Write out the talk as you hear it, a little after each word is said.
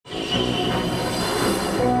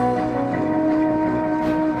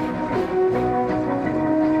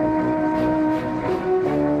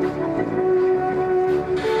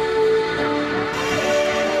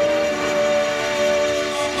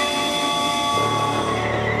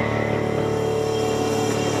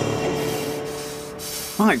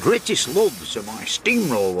My greatest loves are my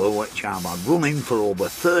steamroller, which I've had running for over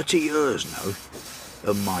 30 years now,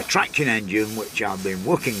 and my traction engine, which I've been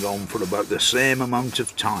working on for about the same amount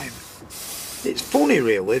of time. It's funny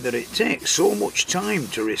really that it takes so much time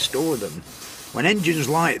to restore them, when engines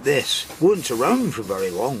like this weren't around for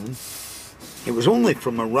very long. It was only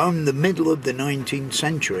from around the middle of the 19th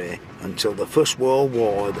century until the First World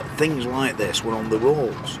War that things like this were on the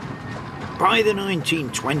roads. By the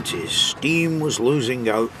 1920s, steam was losing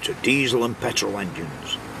out to diesel and petrol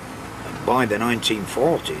engines, and by the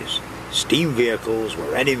 1940s, steam vehicles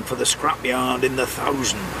were heading for the scrapyard in the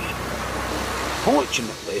thousands.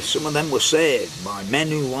 Fortunately, some of them were saved by men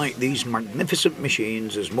who like these magnificent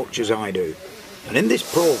machines as much as I do, and in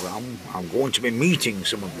this programme I'm going to be meeting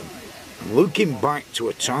some of them, and looking back to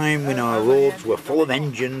a time when our roads were full of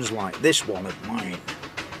engines like this one of mine.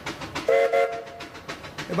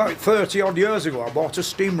 About 30 odd years ago I bought a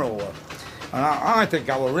steamroller, and I think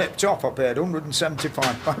I was ripped off. I paid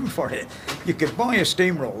 £175 for it. You could buy a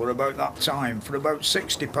steamroller about that time for about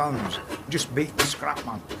 £60, just beat the scrap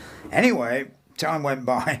man. Anyway, time went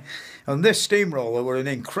by, and this steamroller was an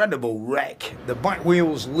incredible wreck. The back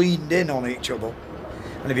wheels leaned in on each other,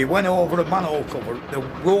 and if you went over a manhole cover, the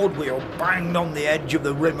road wheel banged on the edge of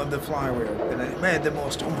the rim of the flywheel, and it made the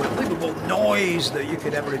most unbelievable noise that you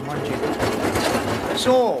could ever imagine.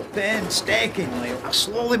 So, painstakingly, I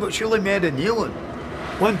slowly but surely made a new one.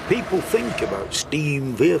 When people think about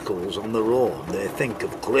steam vehicles on the road, they think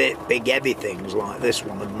of great big heavy things like this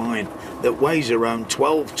one of mine that weighs around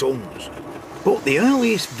 12 tons. But the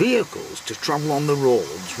earliest vehicles to travel on the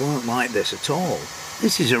roads weren't like this at all.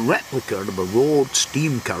 This is a replica of a road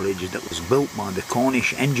steam carriage that was built by the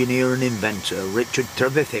Cornish engineer and inventor Richard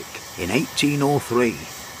Trevithick in 1803,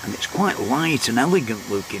 and it's quite light and elegant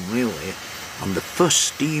looking really, and the first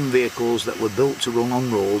steam vehicles that were built to run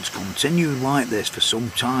on roads continued like this for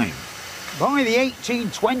some time. By the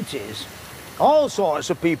 1820s, all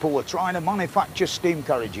sorts of people were trying to manufacture steam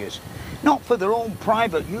carriages, not for their own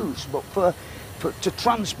private use, but to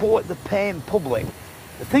transport the paying public.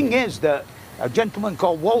 The thing is that a gentleman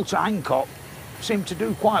called Walter Hancock seemed to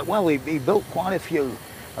do quite well. He built quite a few,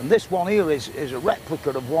 and this one here is a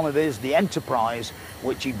replica of one of his, the Enterprise,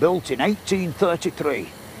 which he built in 1833.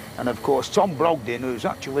 And of course Tom Brogden, who's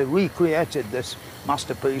actually recreated this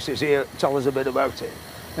masterpiece, is here to tell us a bit about it.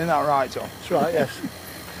 Isn't that right, Tom? That's right, yes.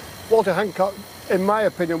 Walter Hancock, in my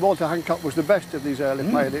opinion, Walter Hancock was the best of these early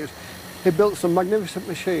pioneers. He built some magnificent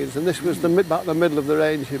machines, and this was about the middle of the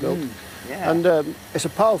range he built. Yeah. And it's a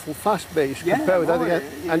powerful, fast beast compared with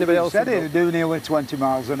anybody else. He said he'd do nearly 20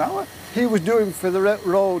 miles an hour. He was doing for the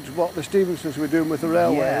roads what the Stephensons were doing with the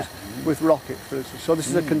railways, with rocket, for instance. So this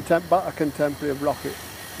is a contemporary of rocket.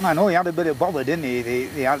 I know he had a bit of bother, didn't he?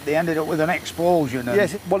 They ended up with an explosion. And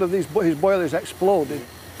yes, one of his boilers exploded.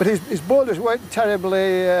 But his boilers weren't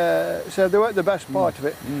terribly, so they weren't the best part of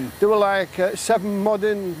it. They were like 7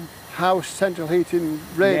 modern house central heating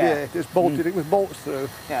radiators bolted with bolts through.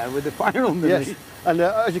 Yeah, with the fire underneath. Yes, and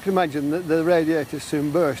as you can imagine, the radiators soon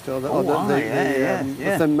burst, or the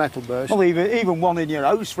thin metal burst. Well, even one in your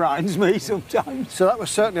house frightens me sometimes. So that was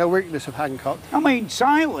certainly a weakness of Hancock. I mean,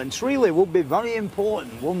 silence really would be very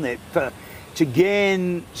important, wouldn't it, to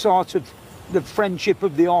gain sort of the friendship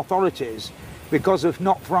of the authorities because of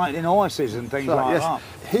not frightening horses and things like that.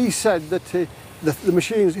 He said that his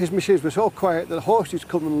machines were so quiet that the horses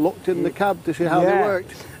come and looked in the cab to see how they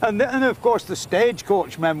worked. And of course the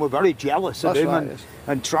stagecoach men were very jealous of him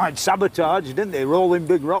and tried sabotage, didn't they, rolling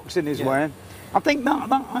big rocks in his way. I think that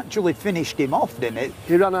actually finished him off, didn't it?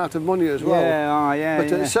 He ran out of money as well.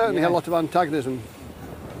 But certainly a lot of antagonism.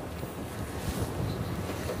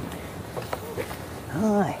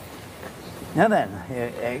 Aye. Now then,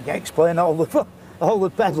 explain all the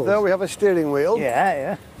pedals. There we have a steering wheel.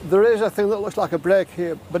 Yeah. There is a thing that looks like a brake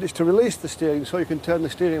here, but it's to release the steering so you can turn the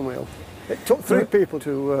steering wheel. It took 3 people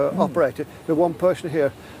to operate it, with 1 person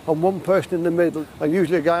here and 1 person in the middle, and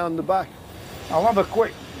usually a guy on the back. I'll have a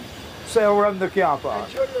quick sail around the car park.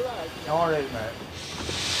 Sure you're right. All right, mate.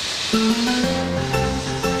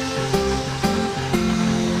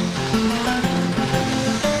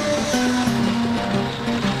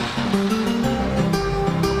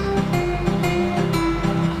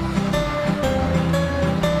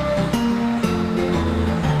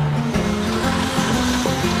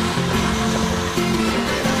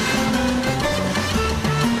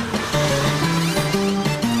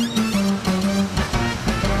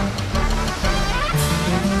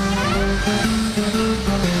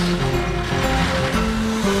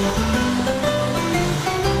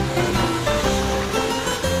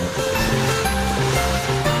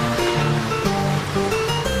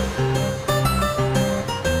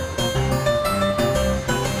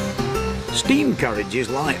 Steam carriages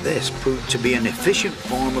like this proved to be an efficient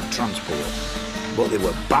form of transport, but they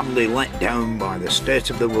were badly let down by the state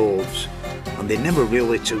of the roads, and they never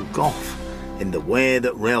really took off in the way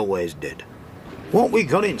that railways did. What we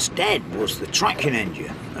got instead was the traction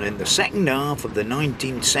engine, and in the second half of the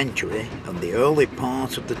 19th century and the early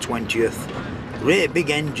part of the 20th, great big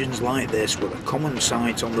engines like this were a common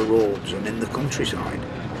sight on the roads and in the countryside.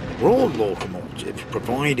 Road locomotives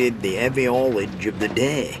provided the heavy haulage of the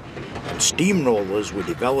day, and steamrollers were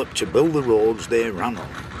developed to build the roads they ran on.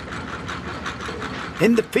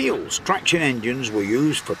 In the fields, traction engines were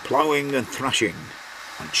used for ploughing and thrashing,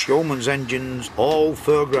 and showman's engines hauled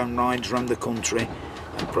fairground rides around the country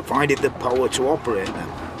and provided the power to operate them.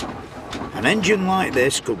 An engine like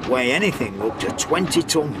this could weigh anything up to 20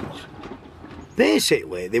 tons.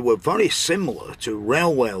 Basically, they were very similar to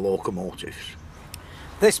railway locomotives.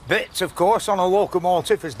 This bit, of course, on a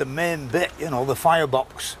locomotive is the main bit, you know, the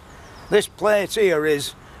firebox. This plate here is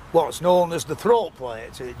what's known as the throat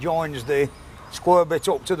plate. It joins the square bit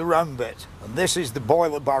up to the round bit. And this is the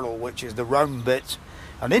boiler barrel, which is the round bit.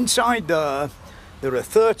 And inside there are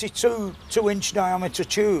 32 2-inch diameter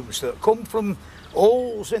tubes that come from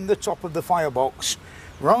holes in the top of the firebox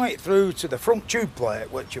right through to the front tube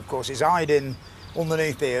plate, which of course is hiding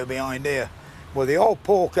underneath here, behind here, where they all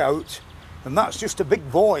poke out, and that's just a big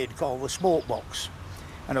void called the smoke box.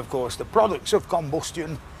 And of course the products of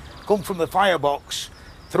combustion come from the firebox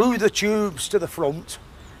through the tubes to the front,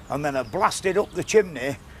 and then are blasted up the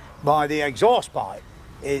chimney by the exhaust pipe.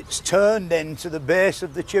 It's turned into the base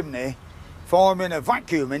of the chimney, forming a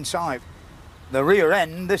vacuum inside. The rear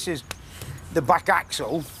end, this is the back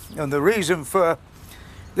axle, and the reason for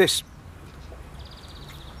this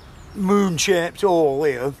moon-shaped hole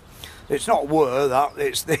here, it's not wear that,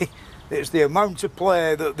 it's the amount of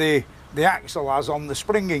play that the axle has on the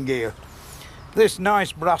springing gear. This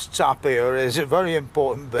nice brass tap here is a very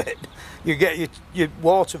important bit. You get your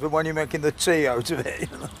water for when you're making the tea out of it.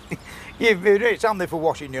 It's handy for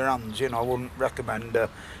washing your hands, you know. I wouldn't recommend,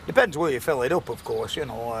 depends where you fill it up, of course, you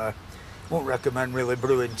know. Wouldn't recommend really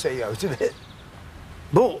brewing tea out of it.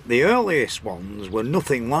 But the earliest ones were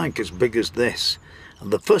nothing like as big as this,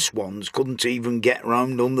 and the first ones couldn't even get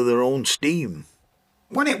round under their own steam.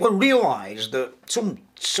 When it was realised that some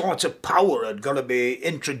sort of power had got to be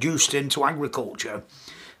introduced into agriculture,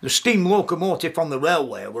 the steam locomotive on the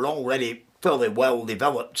railway were already fairly well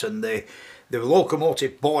developed, and the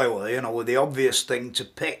locomotive boiler, you know, were the obvious thing to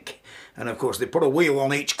pick. And of course they put a wheel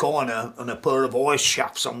on each corner and a pair of hoist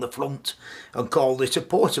shafts on the front and called it a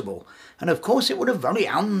portable. And of course it was a very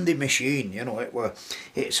handy machine, you know.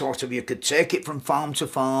 It sort of, you could take it from farm to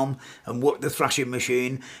farm and work the thrashing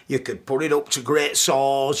machine. You could put it up to great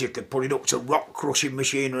saws, you could put it up to rock crushing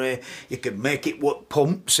machinery, you could make it work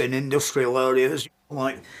pumps in industrial areas,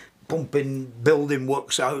 like pumping building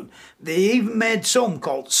works out. They even made some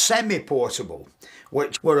called semi-portable,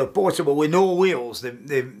 which were a portable with no wheels.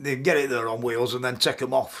 They get it there on wheels and then take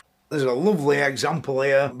them off. There's a lovely example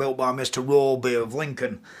here built by Mr. Roby of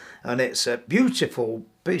Lincoln, and it's a beautiful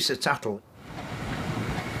piece of tattle.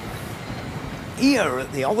 Here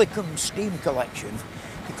at the Ollecombe Steam Collection,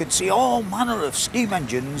 you can see all manner of steam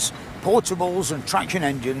engines, portables and traction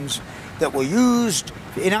engines that were used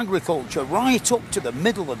in agriculture right up to the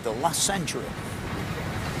middle of the last century.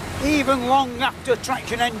 Even long after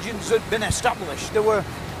traction engines had been established, there were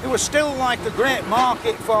still like a great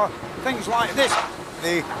market for things like this,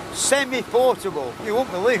 the semi-portable. You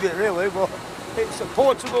won't believe it really, but it's a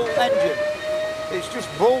portable engine. It's just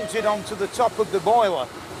bolted onto the top of the boiler.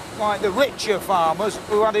 Like the richer farmers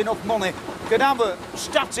who had enough money could have a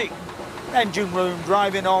static engine room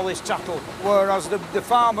driving all this tattle, whereas the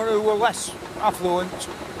farmer who were less affluent,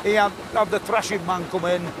 he had the thrashing man come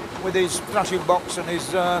in with his thrashing box and his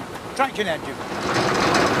traction engine.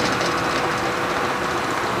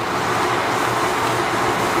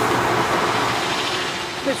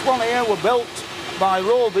 This one here was built by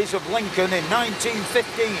Roby's of Lincoln in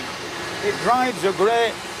 1915. It drives a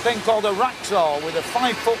great thing called a rack saw with a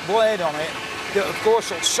 5-foot blade on it that of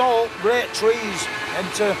course will saw up great trees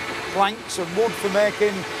into planks and wood for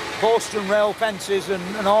making post and rail fences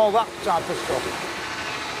and all that type of stuff.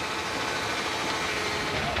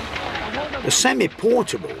 The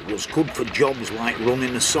semi-portable was good for jobs like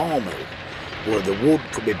running a sawmill, where the wood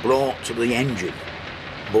could be brought to the engine,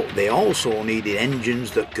 but they also needed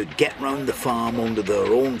engines that could get round the farm under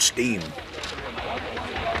their own steam.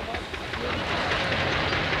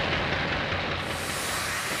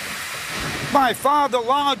 By far the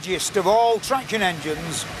largest of all traction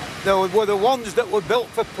engines were the ones that were built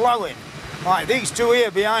for ploughing, like these two here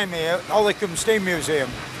behind me at Ollecombe Steam Museum.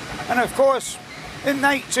 And of course, In the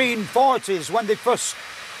 1840s, when they first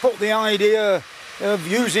put the idea of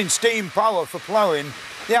using steam power for ploughing,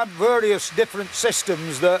 they had various different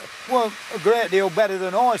systems that were a great deal better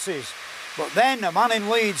than horses. But then a man in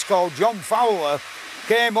Leeds called John Fowler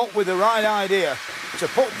came up with the right idea to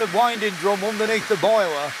put the winding drum underneath the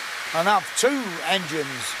boiler and have two engines,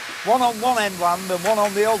 one on one end land and one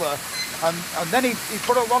on the other. And then he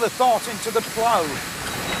put a lot of thought into the plough.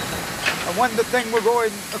 And when the thing were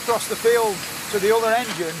going across the field to the other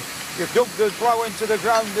engine, you dug the plough into the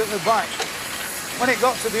ground at the back. When it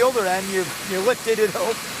got to the other end, you lifted it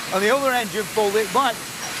up and the other engine pulled it back,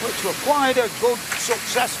 which was quite a good,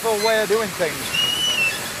 successful way of doing things.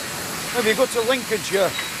 If you go to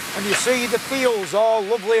Lincolnshire and you see the fields all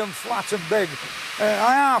lovely and flat and big,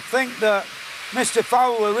 I think that Mr.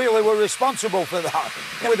 Fowler really were responsible for that.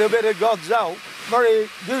 With a bit of God's help, very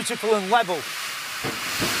beautiful and level.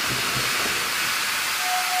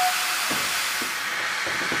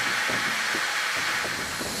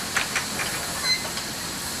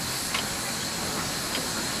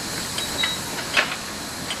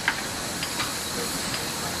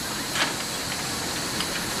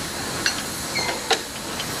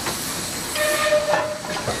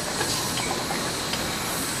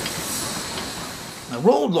 A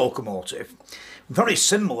road locomotive, very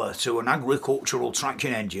similar to an agricultural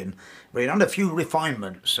traction engine, but it had a few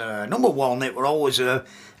refinements. Number one, it were always a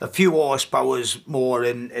few horsepowers more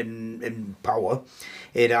in power.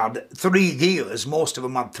 It had 3 gears, most of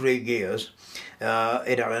them had 3 gears.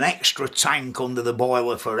 It had an extra tank under the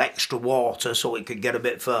boiler for extra water so it could get a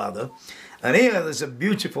bit further. And here there's a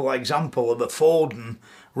beautiful example of a Forden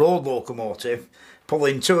road locomotive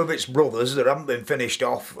pulling 2 of its brothers that haven't been finished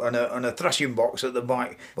off and a threshing box at the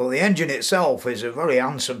back. Well, the engine itself is a very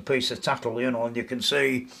handsome piece of tackle, you know, and you can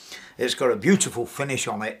see it's got a beautiful finish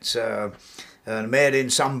on it, and made in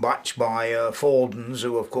Sandbach by Fordens,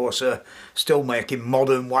 who of course are still making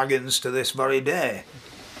modern wagons to this very day.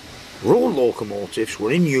 Road locomotives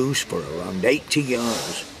were in use for around 80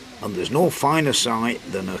 years, and there's no finer sight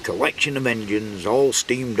than a collection of engines all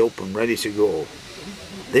steamed up and ready to go.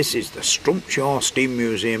 This is the Strumpshaw Steam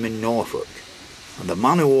Museum in Norfolk, and the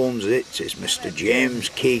man who owns it is Mr. James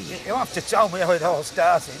Key. You have to tell me how it all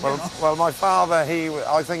started. Well, my father,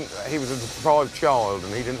 I think he was a deprived child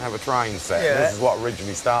and he didn't have a train set. Yeah. This is what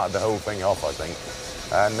originally started the whole thing off, I think.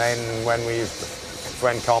 And then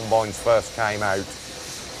when combines first came out,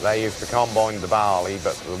 they used to combine the barley,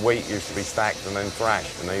 but the wheat used to be stacked and then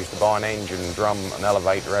thrashed, and they used to buy an engine, drum and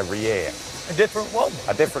elevator every year. A different one?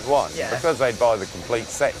 A different one, yeah. Because they'd buy the complete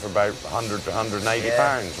set for about 100 to 180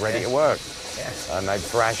 pounds, ready to work. Yes. And they'd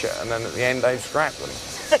thrash it, and then at the end they'd scrap them.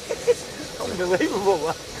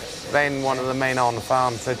 Unbelievable. Then one of the men on the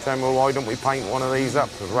farm said to him, well, why don't we paint one of these up?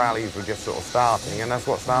 Because rallies were just sort of starting, and that's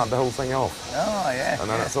what started the whole thing off. Oh, yeah. And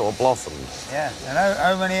then it sort of blossomed. Yeah. And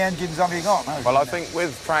how many engines have you got now? Well, I think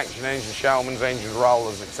with traction engines, Shellman's engines,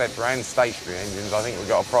 rollers, etc., and stationary engines, I think we've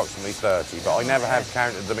got approximately 30, but I never have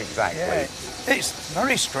counted them exactly. Yeah. It's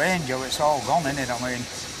very strange how it's all gone, isn't it? I mean,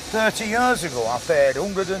 30 years ago I paid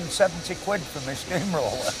 170 quid for my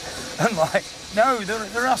steamroller, and like now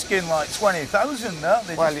they're asking like 20,000, aren't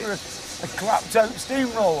they? Well, just for a clapped out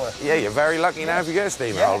steamroller. Yeah, you're very lucky now if you get a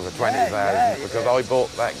steamroller for 20,000, because I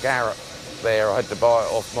bought that Garrett there. I had to buy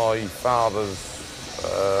it off my father's,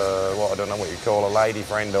 I don't know what you call a lady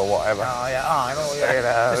friend or whatever. Oh yeah, I know. Yeah, you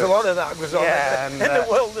know, there's a lot of that goes on in the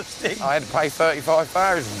world of steam. I had to pay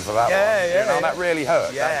 35,000 for that one. Yeah, you know, that really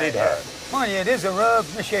hurt. Yeah, that did hurt. Well, yeah, it is a rare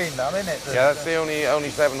machine, that, isn't it? Yeah, that's the only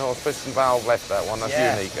 7-horse piston valve left, that one. That's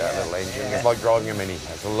unique, that little engine. It's like driving a Mini.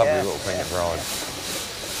 It's a lovely little thing to drive.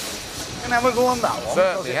 Can I have a go on that one?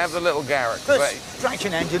 Certainly, have the little Garrett. First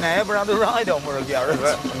traction engine I ever had a ride on were a Garrett.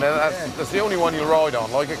 That's the only one you'll ride on,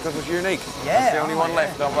 like it, because it's unique. Yeah, that's the only one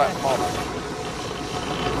left of that model.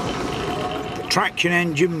 The traction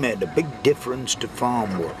engine made a big difference to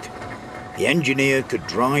farm work. The engineer could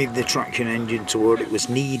drive the traction engine to where it was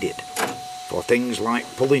needed, for things like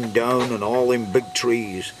pulling down and hauling big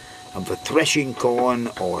trees, and for threshing corn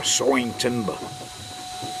or sawing timber.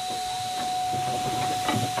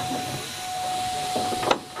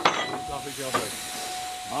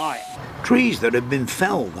 Trees that had been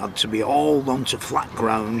felled had to be hauled onto flat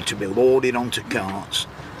ground to be loaded onto carts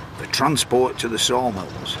for transport to the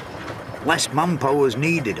sawmills. Less manpower was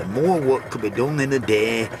needed and more work could be done in a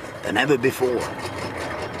day than ever before.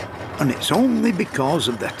 And it's only because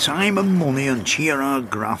of the time and money and sheer hard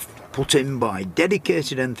graft put in by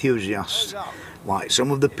dedicated enthusiasts like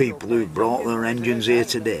some of the people who brought their engines here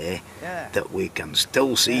today that we can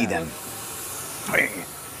still see them.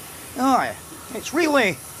 Aye, it's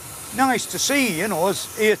really nice to see, you know,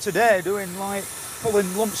 us here today doing like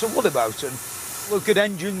pulling lumps of wood about and look at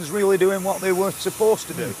engines really doing what they were supposed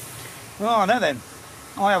to do. Oh, now then,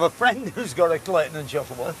 I have a friend who's got a Clayton and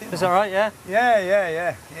Shuttleworth. Is that right, yeah?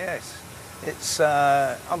 Yes. It's,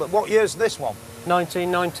 what year's this one?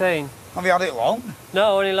 1919. Have you had it long?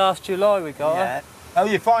 No, only last July we got it. How are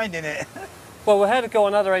you finding it? Well, we had to go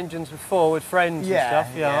on other engines before with friends and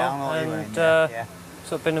stuff, I know what you mean,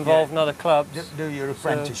 sort of been involved in other clubs. Do your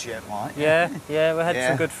apprenticeship, like. Yeah, we had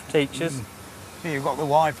some good teachers. You've got the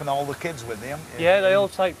wife and all the kids with you, haven't you? Yeah, they all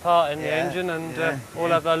take part in the engine and all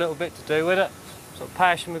have their little bit to do with it. Sort of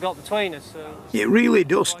passion we got between us. So. It really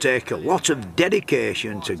does take a lot of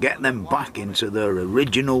dedication to get them back into their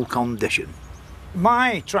original condition.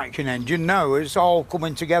 My traction engine now is all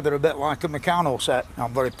coming together a bit like a Meccano set,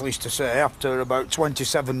 I'm very pleased to say, after about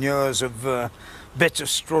 27 years of bitter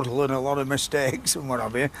struggle and a lot of mistakes and what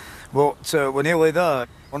have you. But we're nearly there.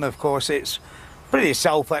 And of course it's pretty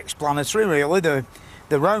self-explanatory really.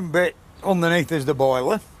 The round bit underneath is the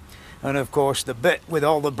boiler, and of course the bit with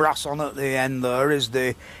all the brass on at the end there is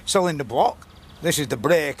the cylinder block. This is the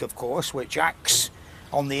brake, of course, which acts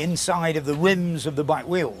on the inside of the rims of the back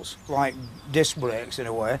wheels, like disc brakes in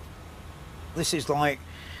a way. This is like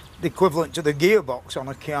the equivalent to the gearbox on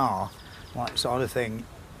a car, like sort of thing.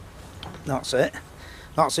 That's it.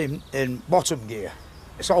 That's in bottom gear.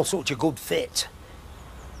 It's all such a good fit.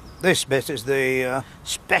 This bit is the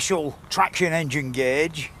special traction engine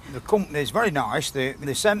gauge. The company's very nice. They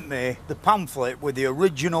sent me the pamphlet with the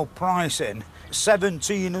original pricing,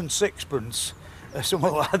 17 and sixpence,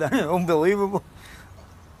 something like that. Unbelievable.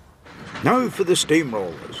 Now for the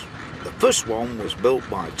steamrollers. The first one was built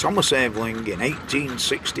by Thomas Aveling in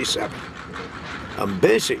 1867. And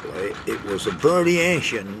basically it was a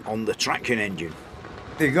variation on the traction engine.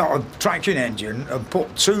 They got a traction engine and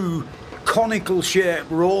put two conical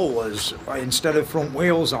shaped rollers instead of front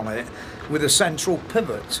wheels on it with a central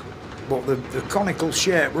pivot. But the conical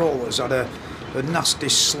shaped rollers had a nasty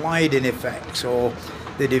sliding effect, so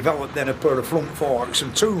they developed then a pair of front forks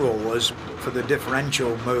and two rollers for the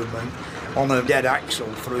differential movement on a dead axle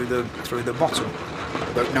through the bottom.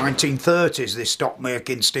 About 1930s they stopped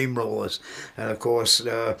making steamrollers, and of course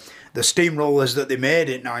the steamrollers that they made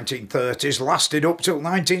in 1930s lasted up till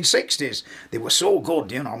 1960s. They were so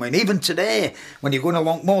good, you know. I mean, even today when you're going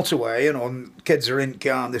along motorway, you know, and kids are in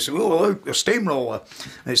car and they say, "Oh, look, a steamroller."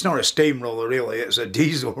 And it's not a steamroller really, it's a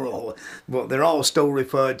diesel roller, but they're all still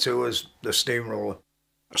referred to as the steamroller.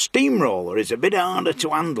 A steamroller is a bit harder to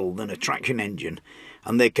handle than a traction engine,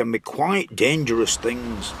 and they can be quite dangerous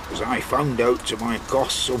things, as I found out to my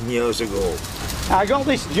cost some years ago. I got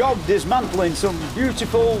this job dismantling some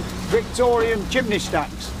beautiful Victorian chimney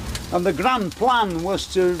stacks, and the grand plan was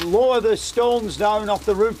to lower the stones down off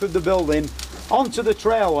the roof of the building onto the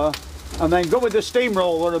trailer and then go with the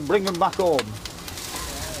steamroller and bring them back home.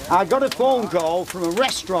 I got a phone call from a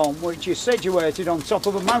restaurant which is situated on top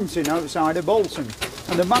of a mountain outside of Bolton.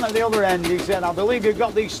 And the man at the other end, he said, "I believe you've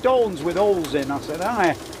got these stones with holes in." I said,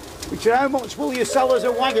 "Aye." He said, "How much will you sell us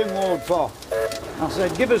a wagon load for?" I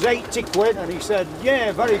said, "Give us 80 quid. And he said,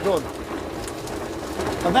 "Yeah, very good."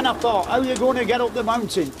 And then I thought, how are you going to get up the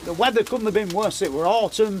mountain? The weather couldn't have been worse. It were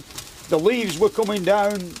autumn, the leaves were coming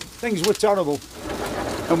down, things were terrible.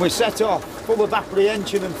 And we set off, full of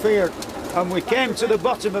apprehension and fear. And we came to the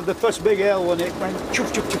bottom of the first big hill, and it went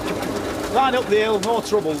chuff, chuff, chuff, chuff, right up the hill, no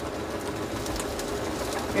trouble.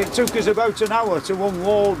 It took us about an hour to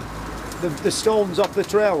unload the stones off the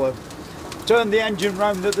trailer, turn the engine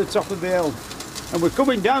round at the top of the hill, and we're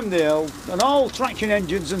coming down the hill, and all traction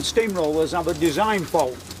engines and steamrollers have a design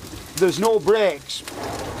fault. There's no brakes.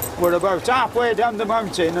 We're about halfway down the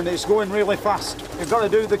mountain and it's going really fast. You've got to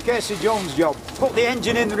do the Casey Jones job. Put the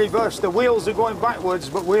engine in the reverse, the wheels are going backwards,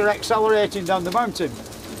 but we're accelerating down the mountain.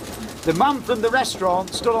 The man from the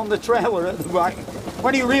restaurant stood on the trailer at the back.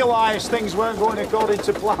 When he realised things weren't going according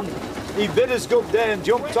to plan, he bid us good day and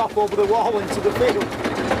jumped off over the wall into the field.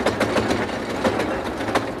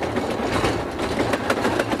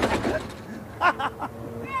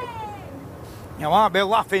 You might be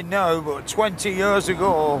laughing now, but 20 years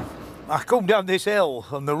ago, I come down this hill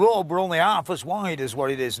and the road were only half as wide as what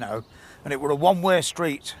it is now, and it were a one-way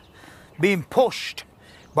street, being pushed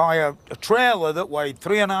by a trailer that weighed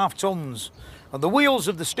 3.5 tons. And the wheels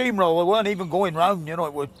of the steamroller weren't even going round, you know,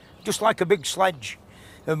 it was just like a big sledge.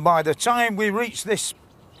 And by the time we reached this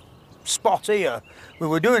spot here, we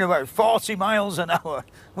were doing about 40 miles an hour,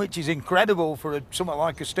 which is incredible for something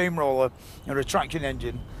like a steamroller or a traction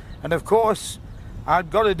engine. And of course,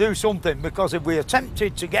 I'd got to do something, because if we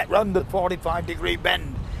attempted to get round the 45-degree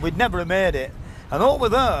bend, we'd never have made it. And over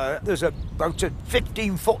there, there's about a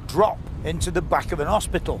 15-foot drop into the back of an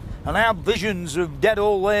hospital. And I had visions of dead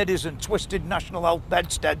old ladies and twisted National Health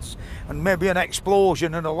bedsteads and maybe an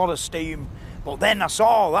explosion and a lot of steam. But then I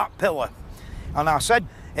saw that pillar and I said,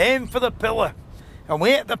 aim for the pillar. And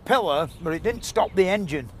we hit the pillar, but it didn't stop the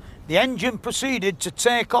engine. The engine proceeded to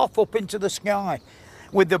take off up into the sky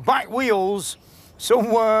with the back wheels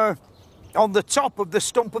somewhere on the top of the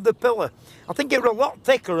stump of the pillar. I think it was a lot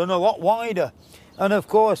thicker and a lot wider. And of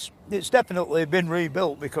course, it's definitely been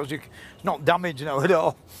rebuilt because it's not damaged now at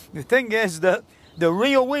all. The thing is that the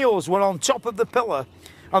rear wheels were on top of the pillar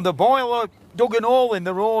and the boiler dug an hole in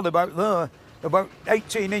the road about there, about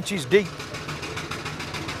 18 inches deep.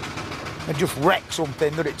 And just wrecked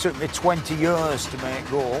something that it took me 20 years to make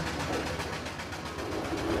go.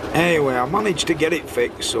 Anyway, I managed to get it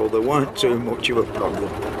fixed, so there weren't too much of a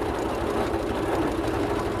problem.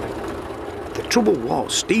 The trouble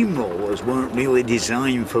was, steamrollers weren't really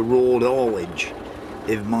designed for road haulage.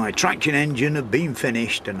 If my traction engine had been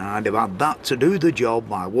finished and I'd have had that to do the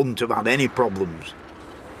job, I wouldn't have had any problems.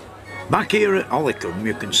 Back here at Hollycombe,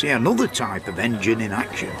 you can see another type of engine in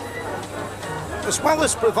action. As well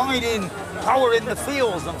as providing power in the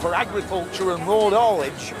fields and for agriculture and road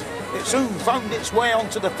haulage, it soon found its way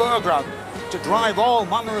onto the fairground to drive all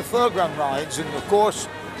manner of fairground rides and, of course,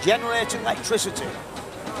 generate electricity.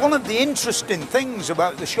 One of the interesting things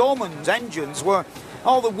about the Showman's engines were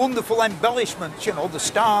all the wonderful embellishments, you know, the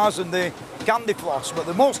stars and the candy floss, but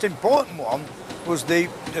the most important one was the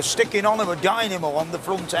sticking on of a dynamo on the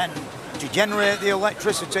front end to generate the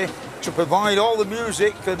electricity, to provide all the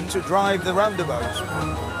music and to drive the roundabouts.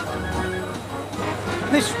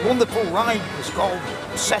 This wonderful ride was called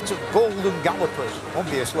a set of golden gallopers.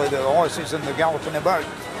 Obviously the horses and the galloping about.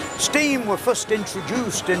 Steam were first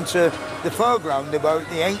introduced into the fairground about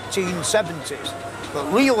the 1870s,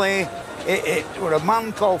 but really it was a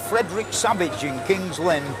man called Frederick Savage in King's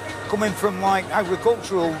Lynn, coming from like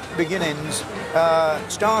agricultural beginnings,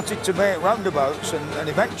 started to make roundabouts, and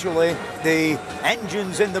eventually the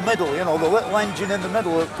engines in the middle, you know, the little engine in the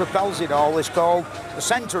middle that propels it all is called the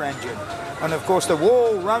centre engine. And of course the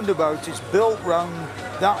whole roundabout is built round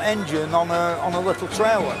that engine on a little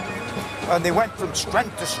trailer. And they went from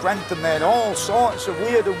strength to strength and made all sorts of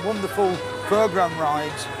weird and wonderful program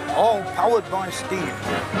rides, all powered by steam.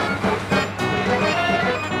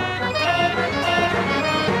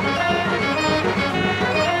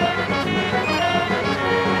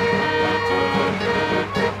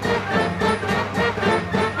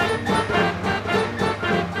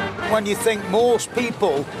 When you think most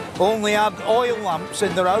people only had oil lamps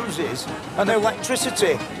in their houses and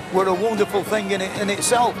electricity were a wonderful thing in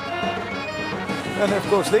itself. And of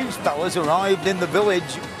course these fellas arrived in the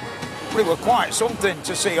village. It was quite something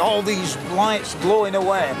to see all these lights glowing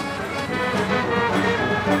away.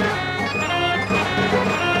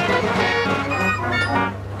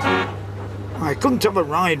 I couldn't have a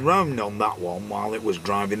ride round on that one while it was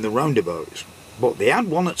driving the roundabouts, but they had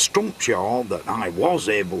one at Strumpshaw that I was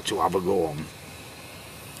able to have a go on.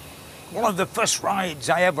 One of the first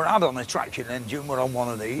rides I ever had on a traction engine were on one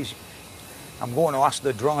of these. I'm going to ask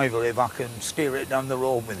the driver if I can steer it down the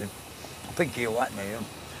road with him. I think he'll let me.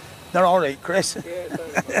 They're all right, Chris? Yeah,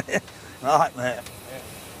 right, mate.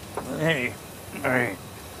 Yeah. Hey. Hey.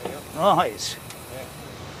 Right. Yeah.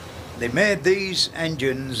 They made these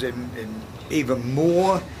engines in even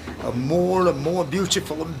more and more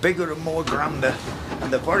beautiful and bigger and more grander.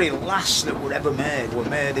 And the very last that were ever made were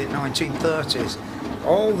made in 1930s.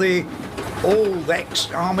 All the old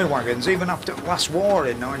ex-army wagons, even after the last war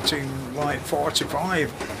in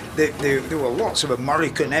 1945, there were lots of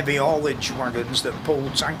American heavy haulage wagons that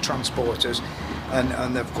pulled tank transporters,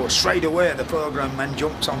 and of course straight away the programme men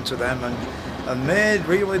jumped onto them and made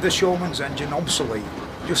really the Showman's engine obsolete,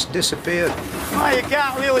 just disappeared. Oh, you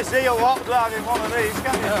can't really see a lot driving one of these,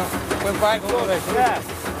 can you? We're back on it. Yeah.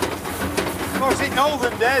 Of course, in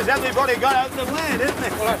olden days, everybody got out the way, didn't they?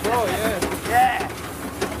 Well, that's right, yeah. Yeah.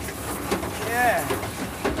 Yeah.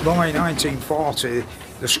 By 1940,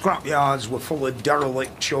 the scrapyards were full of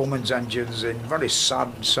derelict Showman's engines in very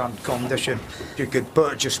sad condition. You could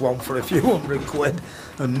purchase one for a few £100,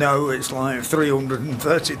 and now it's like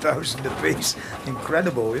 330,000 a piece.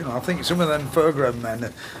 Incredible, you know. I think some of them fairground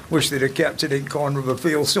men wish they'd have kept it in corner of a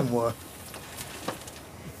field somewhere.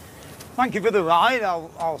 Thank you for the ride.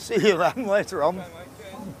 I'll see you around later on.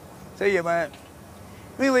 See you, mate.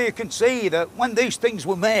 Really, you can see that when these things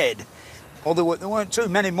were made, or there weren't too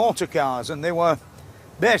many motor cars, and they were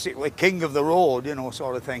basically king of the road, you know,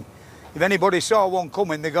 sort of thing. If anybody saw one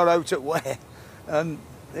coming, they got out at way. And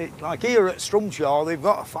like here at Strumpshaw, they've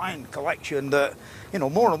got a fine collection that, you know,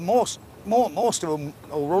 most most of them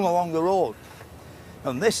will run along the road.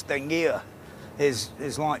 And this thing here is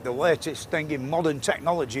like the latest thing in modern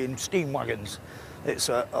technology in steam wagons. It's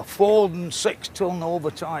a 4 and 6 ton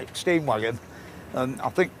overtight steam wagon, and I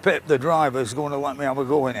think Pip, the driver, is going to let me have a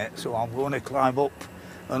go in it, so I'm going to climb up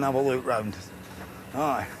and have a look round.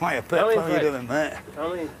 Alright, hiya Pip, how are you doing, mate?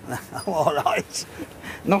 I'm all right,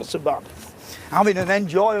 not so bad. Having an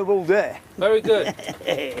enjoyable day. Very good.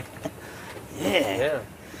 Yeah.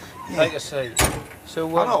 Take a seat. So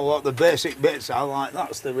I know what the basic bits are like.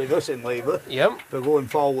 That's the reversing lever. Yep. For going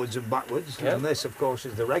forwards and backwards. Yep. And this, of course,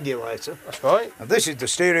 is the regulator. That's right. And this is the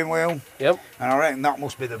steering wheel. Yep. And I reckon that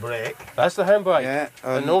must be the brake. That's the handbrake. Yeah.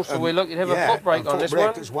 And also we're lucky to have a foot brake on this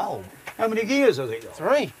one. As well. How many gears has it got?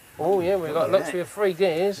 3. Oh yeah, we've got luxury of 3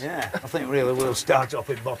 gears. Yeah. I think really we'll start off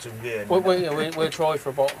in bottom gear. We'll try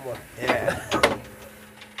for a bottom one. Yeah.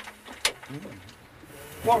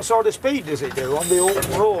 What sort of speed does it do on the open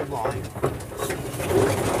road line?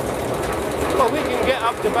 Well, we can get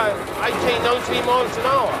up to about 18, 19 miles an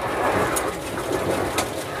hour.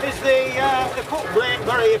 Is the foot brake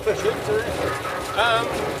very efficient?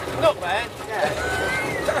 Not bad. Yeah.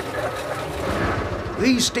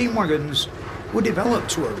 These steam wagons were developed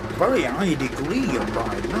to a very high degree, and by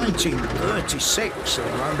 1936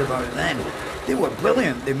 and round about then, they were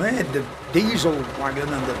brilliant. They made the diesel wagon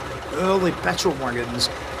and the early petrol wagons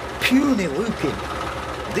puny looking.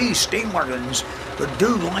 These steam wagons would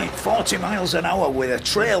do like 40 miles an hour with a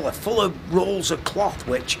trailer full of rolls of cloth,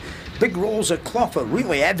 which big rolls of cloth are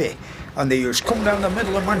really heavy, and they just come down the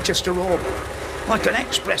middle of Manchester Road like an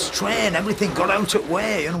express train. Everything got out of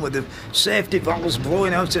way, you know, with the safety valves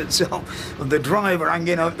blowing out itself, and the driver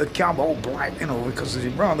hanging out the cab all black, you know, because there's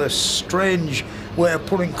a rather strange way of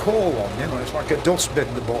putting coal on, you know, it's like a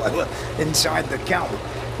dustbin, the boiler, inside the cab,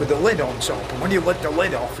 with the lid on top, and when you let the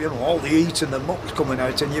lid off, you know, all the heat and the muck's coming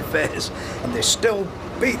out in your face, and they still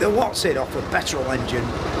beat the what's it off a petrol engine.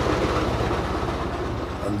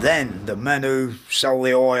 And then the men who sell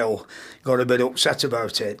the oil got a bit upset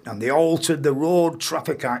about it, and they altered the Road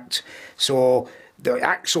Traffic Act, so the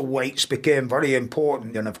axle weights became very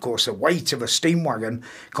important, and of course the weight of a steam wagon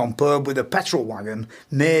compared with a petrol wagon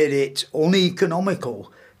made it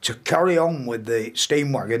uneconomical to carry on with the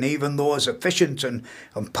steam wagon, even though as efficient and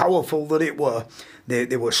powerful that it were,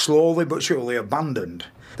 they were slowly but surely abandoned.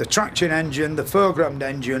 The traction engine, the foreground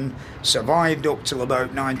engine, survived up till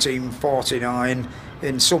about 1949,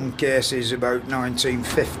 in some cases about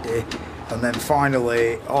 1950, and then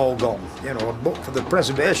finally all gone, you know. But for the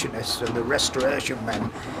preservationists and the restoration men,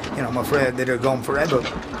 you know, I'm afraid they'd have gone forever.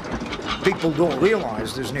 People don't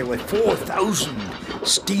realise there's nearly 4,000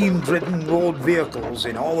 steam-driven road vehicles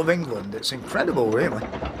in all of England. It's incredible, really.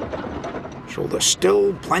 So there's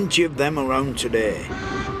still plenty of them around today.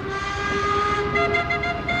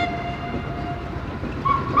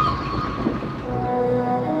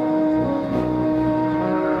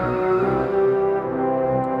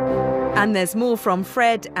 And there's more from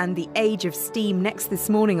Fred and the Age of Steam next this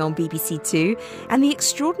morning on BBC Two, and the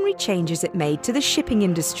extraordinary changes it made to the shipping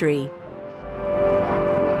industry.